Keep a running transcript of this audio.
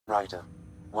Ryder,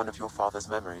 one of your father's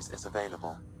memories is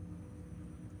available.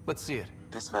 Let's see it.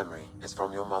 This memory is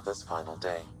from your mother's final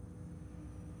day.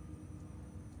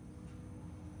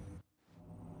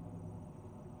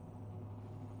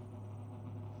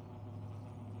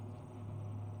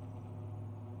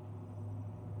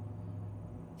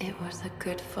 It was a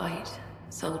good fight,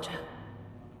 soldier.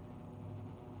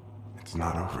 It's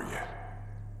not over yet.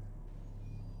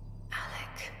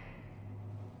 Alec.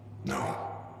 No.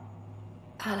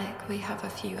 Alec, we have a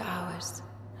few hours.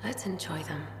 Let's enjoy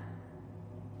them.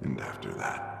 And after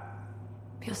that?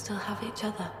 You'll still have each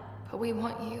other. But we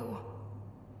want you.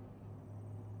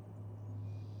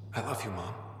 I love you,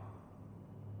 Mom.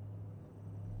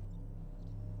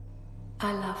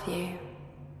 I love you.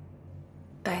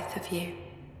 Both of you.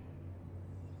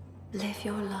 Live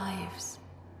your lives.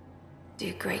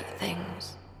 Do great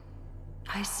things.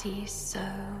 I see so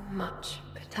much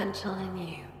potential in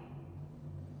you.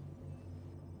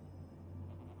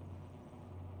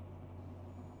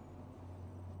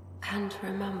 And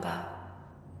remember,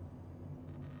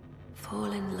 fall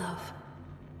in love.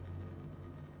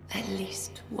 At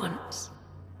least once.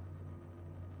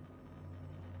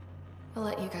 We'll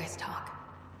let you guys talk.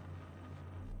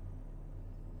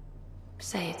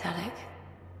 Say it, Alec.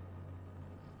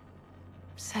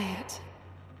 Say it.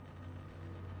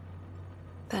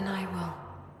 Then I will.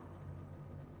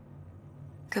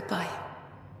 Goodbye.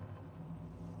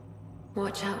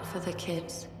 Watch out for the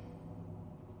kids.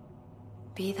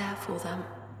 Be there for them.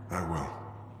 I will.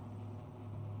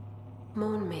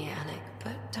 Mourn me, Alec,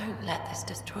 but don't let this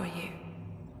destroy you.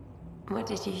 What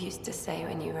did you used to say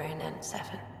when you were in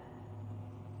N7?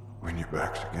 When your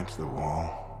back's against the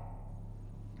wall,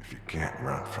 if you can't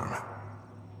run from it,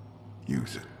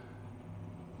 use it.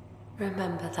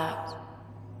 Remember that.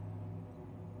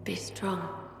 Be strong.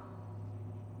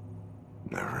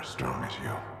 Never as strong as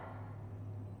you.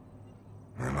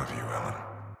 I love you, Ellen.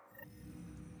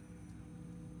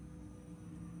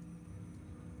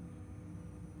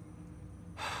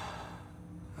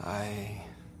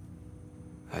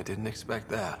 I didn't expect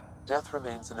that. Death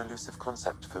remains an elusive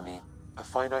concept for me. A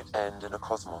finite end in a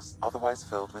cosmos otherwise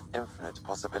filled with infinite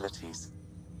possibilities.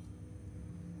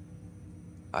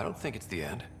 I don't think it's the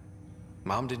end.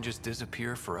 Mom didn't just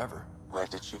disappear forever. Where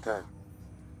did she go?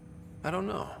 I don't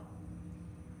know.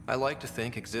 I like to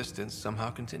think existence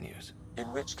somehow continues.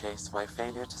 In which case, my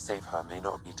failure to save her may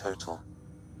not be total.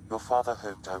 Your father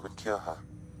hoped I would cure her.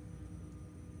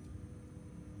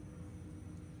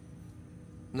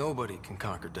 Nobody can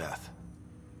conquer death.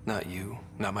 Not you,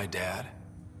 not my dad.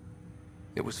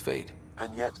 It was fate.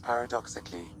 And yet,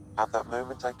 paradoxically, at that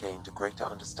moment I gained a greater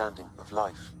understanding of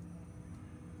life.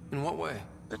 In what way?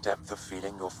 The depth of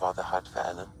feeling your father had for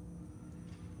Ellen.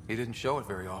 He didn't show it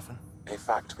very often. A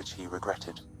fact which he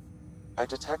regretted. I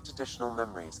detect additional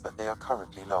memories, but they are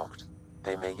currently logged.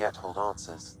 They may yet hold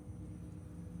answers.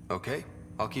 Okay,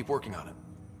 I'll keep working on it.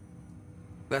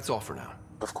 That's all for now.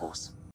 Of course.